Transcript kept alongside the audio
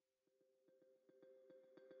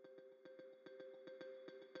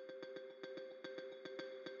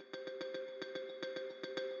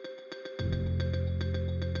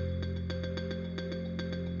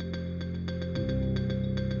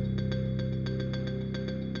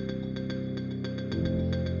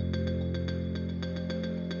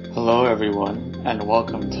everyone, and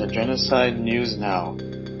welcome to Genocide News Now,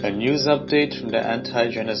 a news update from the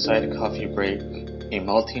Anti-Genocide Coffee Break, a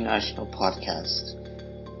multinational podcast.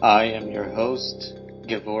 I am your host,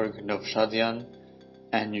 Gevorg Novshadyan,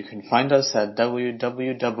 and you can find us at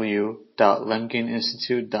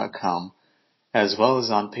www.lemkininstitute.com, as well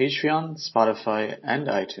as on Patreon, Spotify, and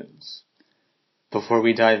iTunes. Before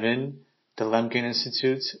we dive in, the Lemkin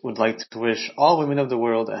Institute would like to wish all women of the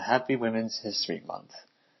world a happy Women's History Month.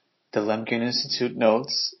 The Lemkin Institute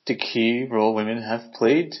notes the key role women have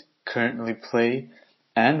played, currently play,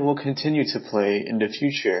 and will continue to play in the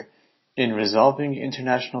future in resolving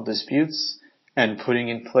international disputes and putting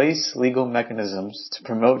in place legal mechanisms to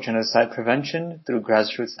promote genocide prevention through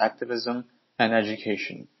grassroots activism and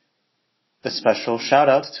education. A special shout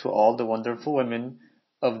out to all the wonderful women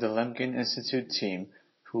of the Lemkin Institute team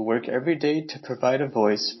who work every day to provide a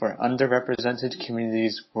voice for underrepresented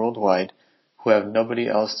communities worldwide who have nobody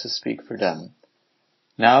else to speak for them.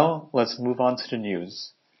 Now, let's move on to the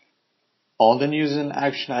news. All the news and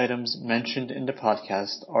action items mentioned in the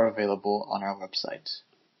podcast are available on our website.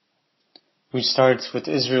 We start with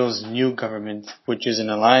Israel's new government, which is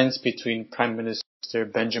an alliance between Prime Minister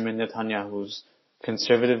Benjamin Netanyahu's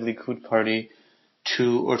conservative Likud party,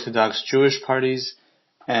 two Orthodox Jewish parties,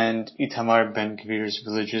 and Itamar Ben-Gvir's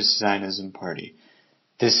religious Zionism party.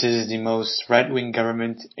 This is the most right-wing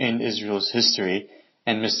government in Israel's history,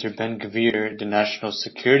 and Mr. Ben-Gvir, the national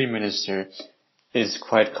security minister, is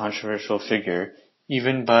quite a controversial figure,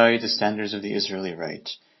 even by the standards of the Israeli right.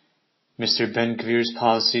 Mr. Ben-Gvir's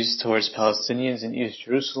policies towards Palestinians in East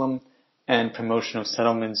Jerusalem and promotion of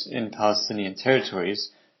settlements in Palestinian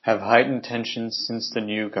territories have heightened tensions since the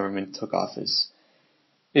new government took office.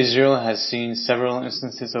 Israel has seen several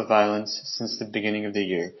instances of violence since the beginning of the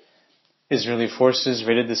year. Israeli forces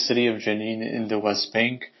raided the city of Jenin in the West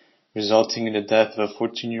Bank, resulting in the death of a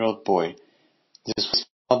 14-year-old boy. This was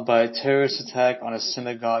followed by a terrorist attack on a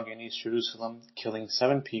synagogue in East Jerusalem, killing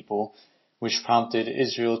 7 people, which prompted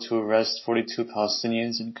Israel to arrest 42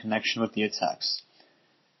 Palestinians in connection with the attacks.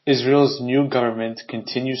 Israel's new government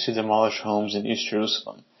continues to demolish homes in East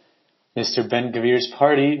Jerusalem. Mr. Ben-Gvir's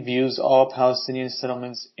party views all Palestinian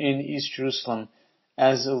settlements in East Jerusalem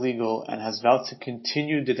as illegal and has vowed to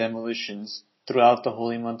continue the demolitions throughout the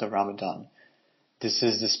holy month of Ramadan. This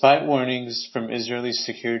is despite warnings from Israeli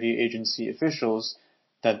security agency officials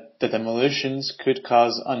that the demolitions could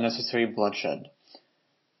cause unnecessary bloodshed.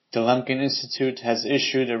 The Lemkin Institute has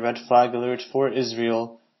issued a red flag alert for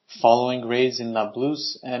Israel following raids in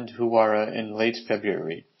Nablus and Huwara in late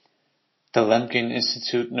February. The Lemkin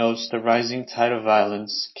Institute notes the rising tide of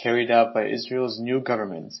violence carried out by Israel's new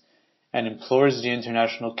government and implores the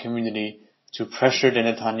international community to pressure the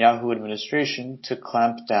Netanyahu administration to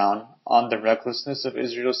clamp down on the recklessness of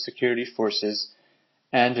Israel's security forces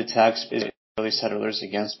and attacks by Israeli settlers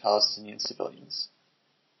against Palestinian civilians.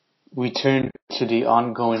 We turn to the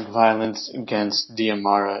ongoing violence against the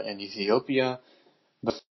Amhara in Ethiopia,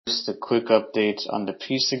 but first a quick update on the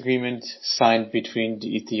peace agreement signed between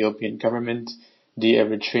the Ethiopian government, the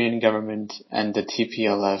Eritrean government, and the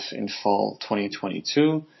TPLF in fall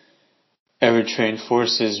 2022. Eritrean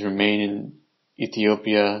forces remain in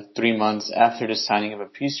Ethiopia 3 months after the signing of a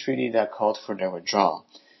peace treaty that called for their withdrawal.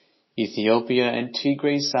 Ethiopia and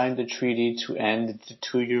Tigray signed the treaty to end the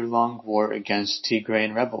 2-year-long war against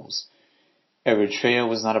Tigrayan rebels. Eritrea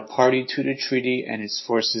was not a party to the treaty and its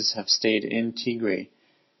forces have stayed in Tigray.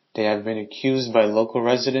 They have been accused by local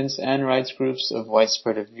residents and rights groups of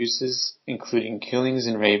widespread abuses, including killings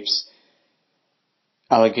and rapes,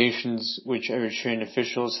 allegations which Eritrean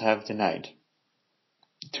officials have denied.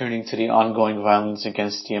 Turning to the ongoing violence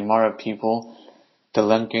against the Amhara people, the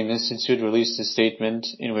Lemkin Institute released a statement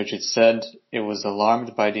in which it said it was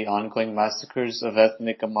alarmed by the ongoing massacres of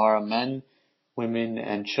ethnic Amhara men, women,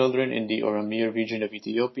 and children in the Oromia region of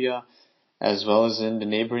Ethiopia, as well as in the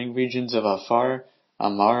neighboring regions of Afar,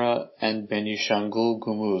 Amhara, and Benishangul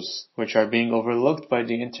Gumuz, which are being overlooked by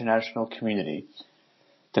the international community.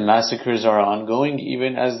 The massacres are ongoing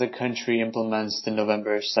even as the country implements the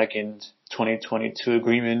November 2nd, 2022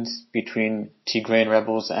 agreement between Tigrayan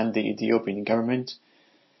rebels and the Ethiopian government,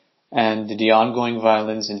 and the ongoing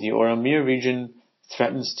violence in the Oromia region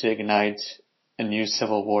threatens to ignite a new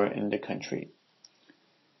civil war in the country.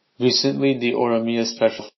 Recently, the Oromia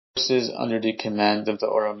Special Forces under the command of the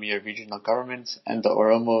Oromia Regional Government and the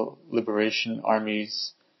Oromo Liberation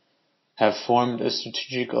Armies have formed a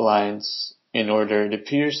strategic alliance in order, it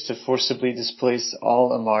appears, to forcibly displace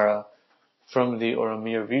all Amhara from the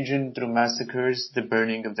Oromia region through massacres, the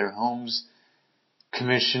burning of their homes,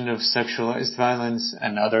 commission of sexualized violence,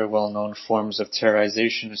 and other well-known forms of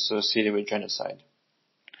terrorization associated with genocide.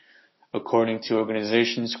 according to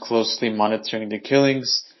organizations closely monitoring the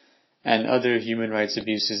killings and other human rights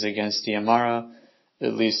abuses against the Amhara.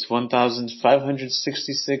 At least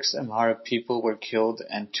 1,566 Amhara people were killed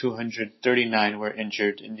and 239 were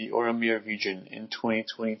injured in the Oromia region in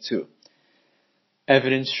 2022.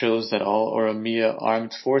 Evidence shows that all Oromia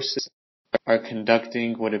armed forces are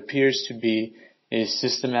conducting what appears to be a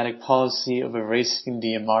systematic policy of erasing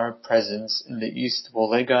the Amhara presence in the East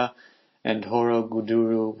Wolega and Horo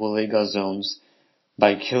Guduru Wolega zones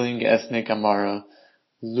by killing ethnic Amhara,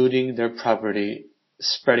 looting their property,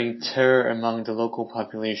 spreading terror among the local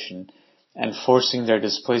population, and forcing their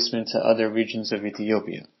displacement to other regions of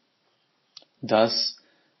Ethiopia. Thus,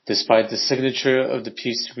 despite the signature of the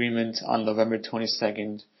peace agreement on November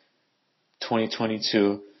 22,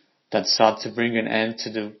 2022, that sought to bring an end to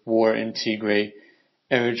the war in Tigray,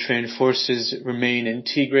 Eritrean forces remain in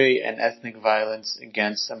Tigray, and ethnic violence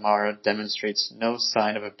against Amhara demonstrates no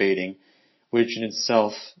sign of abating, which in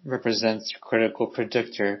itself represents a critical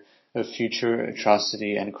predictor of future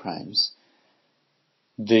atrocity and crimes.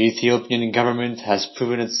 The Ethiopian government has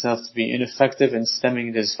proven itself to be ineffective in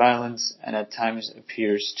stemming this violence and at times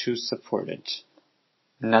appears to support it.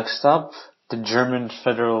 Next up, the German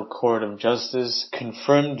Federal Court of Justice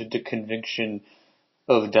confirmed the conviction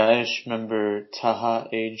of Daesh member Taha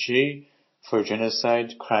AG for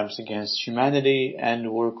genocide, crimes against humanity,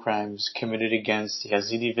 and war crimes committed against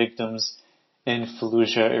Yazidi victims in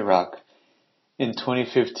Fallujah, Iraq. In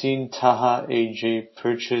 2015, Taha AG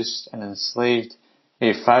purchased and enslaved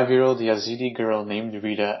a 5-year-old Yazidi girl named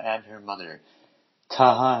Rita and her mother.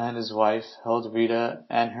 Taha and his wife held Rita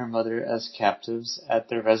and her mother as captives at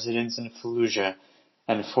their residence in Fallujah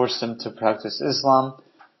and forced them to practice Islam,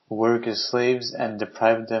 work as slaves, and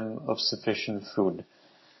deprive them of sufficient food.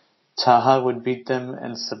 Taha would beat them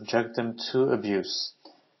and subject them to abuse.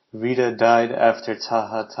 Rita died after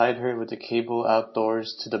Taha tied her with a cable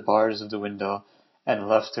outdoors to the bars of the window and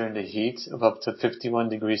left her in the heat of up to 51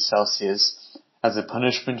 degrees Celsius as a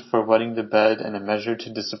punishment for wetting the bed and a measure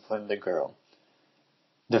to discipline the girl.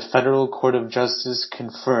 The Federal Court of Justice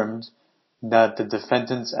confirmed that the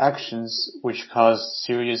defendant's actions, which caused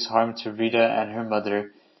serious harm to Rita and her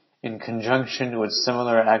mother, in conjunction with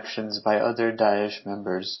similar actions by other Daesh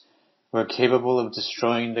members, were capable of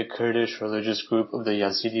destroying the Kurdish religious group of the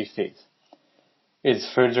Yazidi faith. It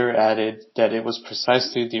further added that it was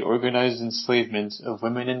precisely the organized enslavement of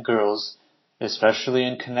women and girls, especially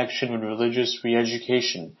in connection with religious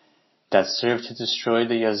re-education, that served to destroy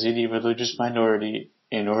the Yazidi religious minority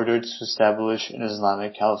in order to establish an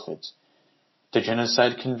Islamic caliphate. The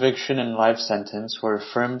genocide conviction and life sentence were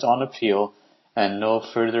affirmed on appeal, and no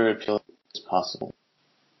further appeal is possible.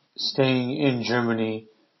 Staying in Germany,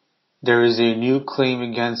 there is a new claim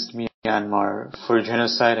against Myanmar for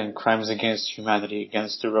genocide and crimes against humanity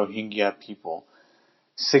against the Rohingya people.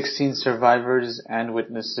 16 survivors and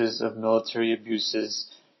witnesses of military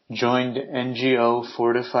abuses joined NGO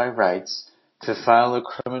Fortify Rights to file a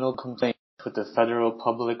criminal complaint with the Federal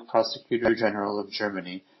Public Prosecutor General of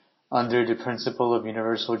Germany under the principle of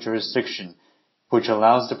universal jurisdiction, which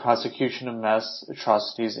allows the prosecution of mass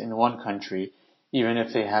atrocities in one country, even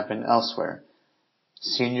if they happen elsewhere.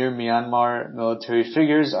 Senior Myanmar military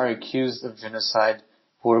figures are accused of genocide,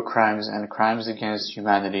 war crimes, and crimes against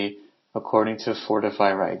humanity, according to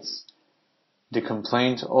Fortify Rights. The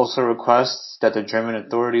complaint also requests that the German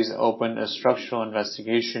authorities open a structural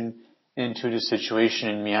investigation into the situation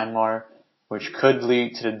in Myanmar, which could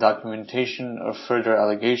lead to the documentation of further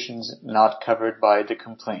allegations not covered by the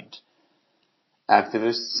complaint.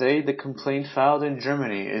 Activists say the complaint filed in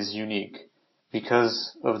Germany is unique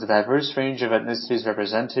because of the diverse range of ethnicities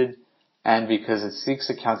represented and because it seeks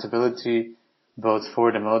accountability both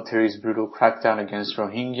for the military's brutal crackdown against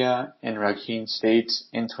Rohingya in Rakhine State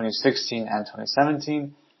in 2016 and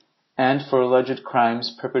 2017 and for alleged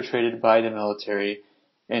crimes perpetrated by the military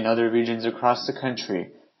in other regions across the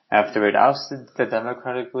country after it ousted the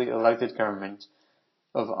democratically elected government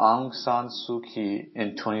of Aung San Suu Kyi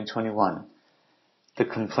in 2021. The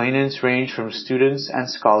complainants range from students and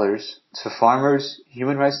scholars to farmers,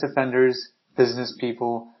 human rights defenders, business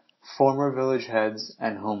people, former village heads,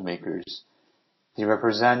 and homemakers. They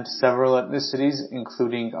represent several ethnicities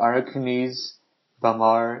including Arakanese,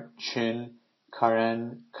 Bamar, Chin,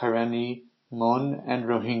 Karen, Karenni, Mon, and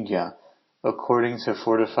Rohingya, according to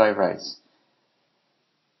Fortify Rights.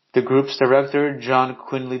 The group's director, John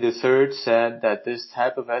Quinley III, said that this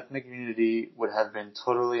type of ethnic unity would have been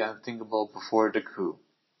totally unthinkable before the coup.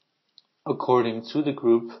 According to the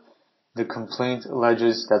group, the complaint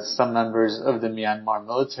alleges that some members of the Myanmar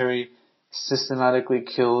military systematically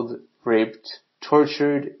killed, raped,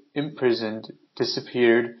 tortured, imprisoned,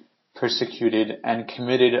 disappeared, persecuted, and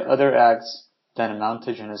committed other acts that amount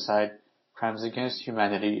to genocide, crimes against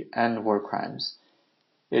humanity, and war crimes.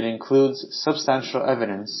 It includes substantial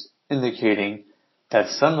evidence indicating that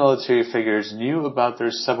some military figures knew about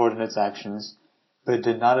their subordinates' actions but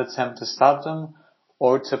did not attempt to stop them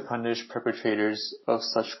or to punish perpetrators of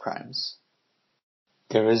such crimes.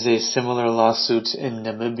 There is a similar lawsuit in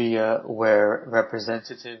Namibia where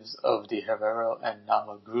representatives of the Herero and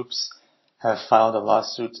Nama groups have filed a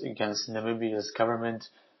lawsuit against Namibia's government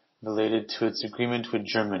related to its agreement with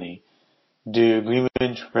Germany. The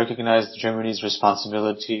agreement recognized Germany's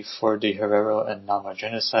responsibility for the Herero and Nama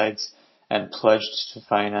genocides and pledged to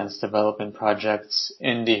finance development projects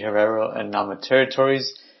in the Herero and Nama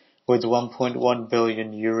territories with 1.1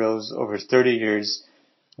 billion euros over 30 years,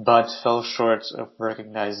 but fell short of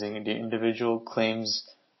recognizing the individual claims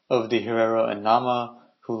of the Herero and Nama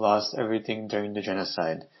who lost everything during the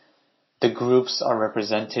genocide. The groups are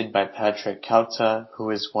represented by Patrick Kauta, who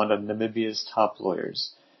is one of Namibia's top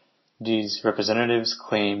lawyers. These representatives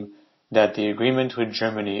claim that the agreement with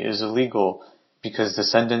Germany is illegal because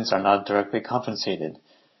descendants are not directly compensated.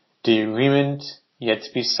 The agreement, yet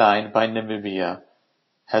to be signed by Namibia,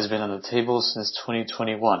 has been on the table since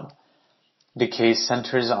 2021. The case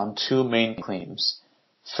centers on two main claims.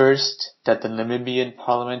 First, that the Namibian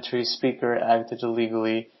parliamentary speaker acted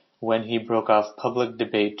illegally when he broke off public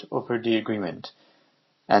debate over the agreement.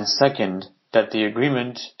 And second, that the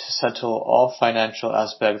agreement to settle all financial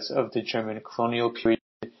aspects of the German colonial period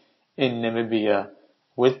in Namibia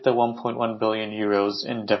with the 1.1 billion euros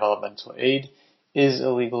in developmental aid is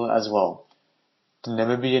illegal as well. The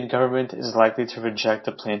Namibian government is likely to reject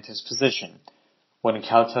the plaintiff's position. When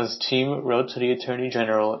Kauta's team wrote to the Attorney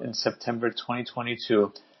General in September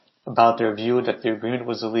 2022 about their view that the agreement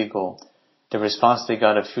was illegal, the response they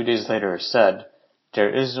got a few days later said,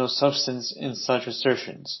 "There is no substance in such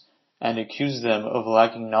assertions," and accused them of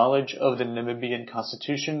lacking knowledge of the Namibian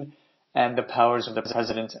constitution and the powers of the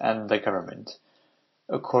president and the government.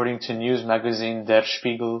 According to news magazine Der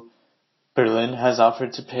Spiegel, Berlin has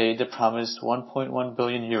offered to pay the promised 1.1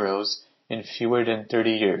 billion euros in fewer than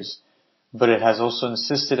 30 years, but it has also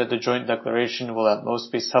insisted that the joint declaration will at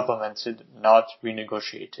most be supplemented, not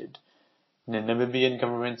renegotiated. The Namibian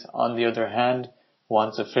government, on the other hand,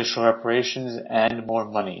 wants official reparations and more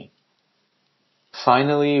money.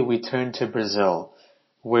 Finally, we turn to Brazil,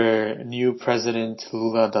 where new President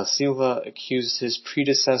Lula da Silva accused his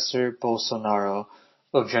predecessor Bolsonaro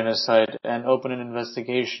of genocide and opened an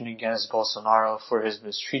investigation against Bolsonaro for his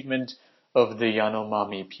mistreatment of the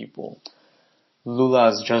Yanomami people.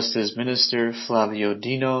 Lula's Justice Minister Flavio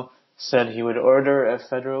Dino said he would order a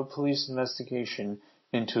federal police investigation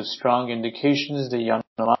into strong indications the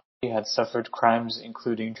Yanomami had suffered crimes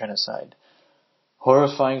including genocide.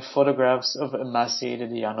 Horrifying photographs of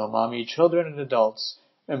emaciated Yanomami children and adults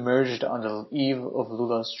emerged on the eve of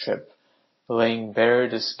Lula's trip, laying bare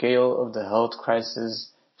the scale of the health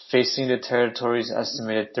crisis facing the territory's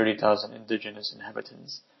estimated 30,000 indigenous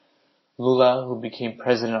inhabitants. Lula, who became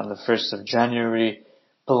president on the 1st of January,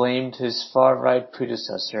 blamed his far-right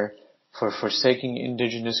predecessor for forsaking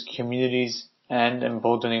indigenous communities and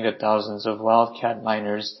emboldening the thousands of wildcat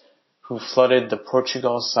miners who flooded the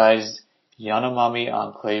Portugal-sized Yanomami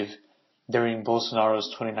enclave during Bolsonaro's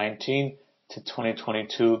 2019 to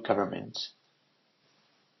 2022 government.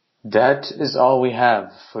 That is all we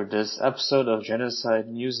have for this episode of Genocide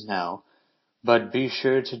News Now, but be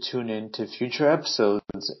sure to tune in to future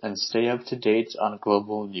episodes and stay up to date on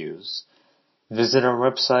global news. Visit our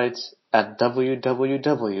website at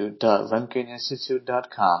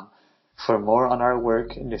www.lemkininstitute.com for more on our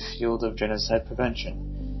work in the field of genocide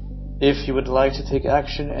prevention. If you would like to take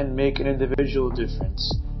action and make an individual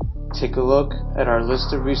difference, take a look at our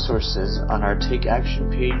list of resources on our Take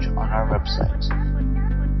Action page on our website.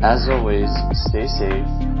 As always, stay safe,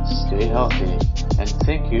 stay healthy, and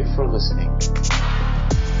thank you for listening.